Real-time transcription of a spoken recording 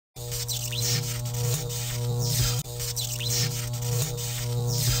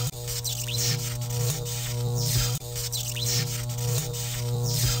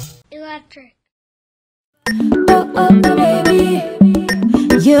electric. Oh, oh, baby,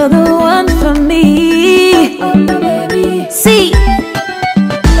 you're the one for me. Oh, baby, see,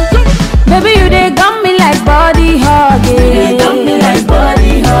 baby, you they got me like body hugging. You got me like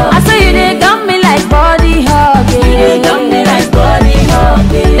body hugging. I say you they got me like body hugging. You got me like body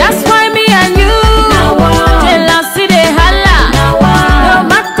hugging. That's why me and you till I see the holla. No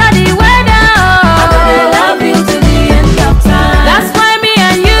matter the weather, I'm gonna love you to the end of time. That's why me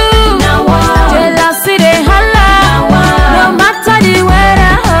and you till I see the holla. No matter the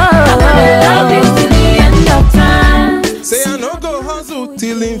weather, I'm gonna love you to the end of time. Say I no go hustle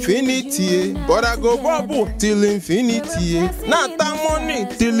till infinity, but I go bubble till infinity. Not that money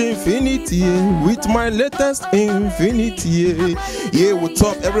till infinity. With my latest infinity. Yeah, what's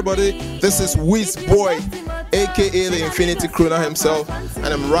up, everybody? This is Wizboy, aka the Infinity Crooner himself, and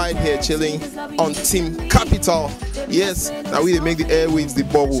I'm right here chilling on Team Capital. Yes, now we make the airwaves the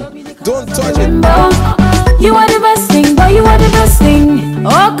bubble. Don't touch it. You are the best thing, boy, you are the best thing.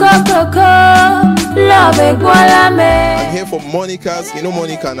 Oh, Coco, love it, I'm here for Monica's, you know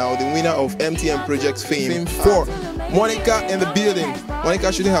Monica now, the winner of MTN Project's Fame 4. Monica in the building. Monica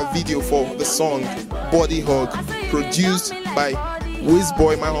shooting her video for the song Body Hug, produced by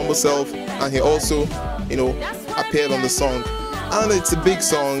Wizboy, my humble self, and he also, you know, appeared on the song. And it's a big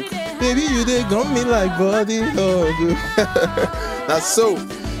song. Baby, you they got me like body hug. That's so.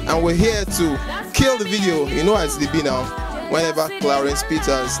 And we're here to kill the video. You know as it be now. Whenever Clarence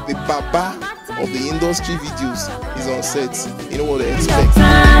Peters, the baba of the industry videos, is on set, you know what they expect.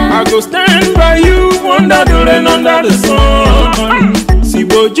 I go stand by you under the rain, under the sun. See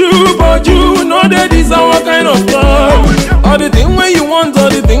but you know that this our kind of love. All the thing when you want, all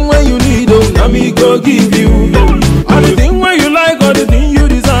the thing when you need, oh, now me go give you. All the thing when you like, all the thing you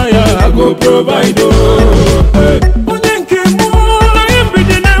desire, I go provide, oh. Hey.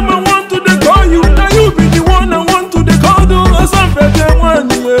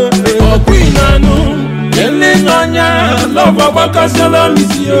 Love about Casella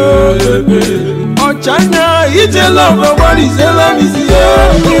Missio. Oh, China, it's a love about Isella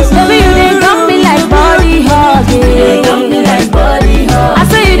Missio. baby, you they got me like body hugging. You got me like body hugging. I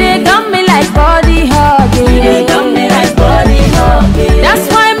say you they got me like body hugging. You got me like body hugging. That's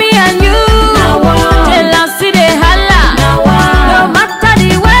why me and you till I see the holla. No matter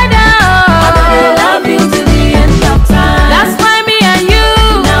the weather, I'm gonna love you to the end of time. That's why me and you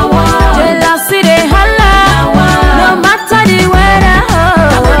till I see the holla. No matter the weather,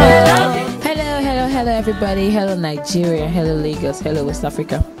 I'm gonna love you. Hello everybody. Hello Nigeria. Hello Lagos. Hello West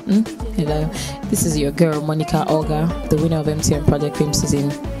Africa. Hello. This is your girl Monica Ogah, the winner of MTN Project Fame Season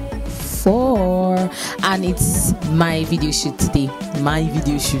 4, and it's my video shoot today. My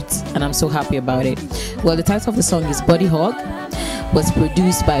video shoot, and I'm so happy about it. Well, the title of the song is Body Hug. Was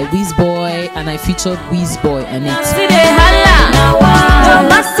produced by Wizboy, and I featured Wizboy in it. That's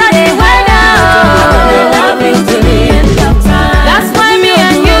why me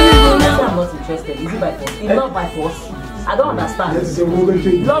and you. I'm not interested. Is it by force? It's not by force. I don't understand.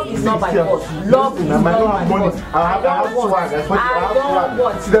 Love is not by force. Love is not by force. I don't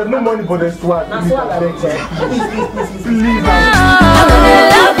want. See, there's no money, but there's swag. That's what I want. Please. I'm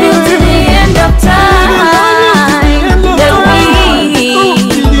gonna love you to the end of time.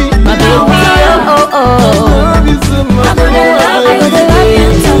 My baby, oh, oh, oh. I'm gonna love you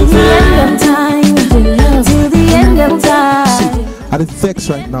till the end of time. Till the end of time. At the vex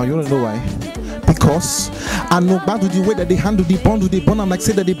right now, you don't know why. Because I know bad with the way that they handle the bond, they burn, like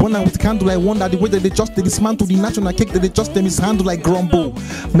say that they burn with candle. I wonder the way that they just they dismantle the national cake, that they just them is handle like grumble.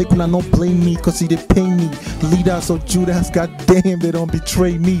 Make me not blame me, cause see they pay me. Leaders of Judas, goddamn, they don't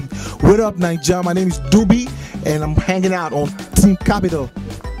betray me. What up, Nigeria? My name is Doobie, and I'm hanging out on Team Capital.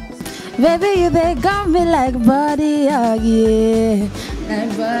 Baby, you they got me like body hug, yeah.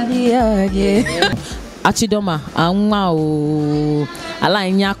 Like body hug, yeah. Achidoma,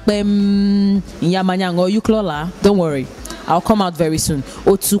 don't worry, I'll come out very soon.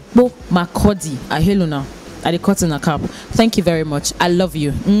 Otukpo Makodi, Aheluna, at the cut in a cup. Thank you very much. I love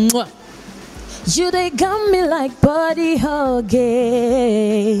you. Mwah. You they got me like body hugging.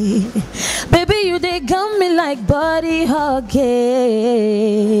 Baby, you they got me like body hugging.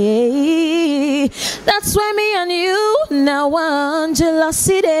 That's why me and you now Angela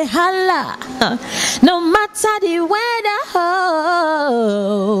see the holla. No matter the weather,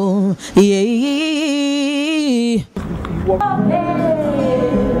 oh, yeah.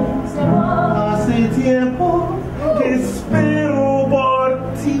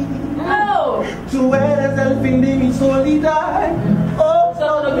 Tu eres el fin de mi soledad. Oh,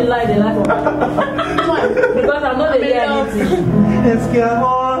 so don't be like the life of because I'm not a reality. Es que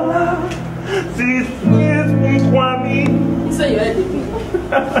amor You say you heard the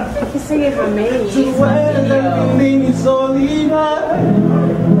beat. He's singing for me. To where the name is only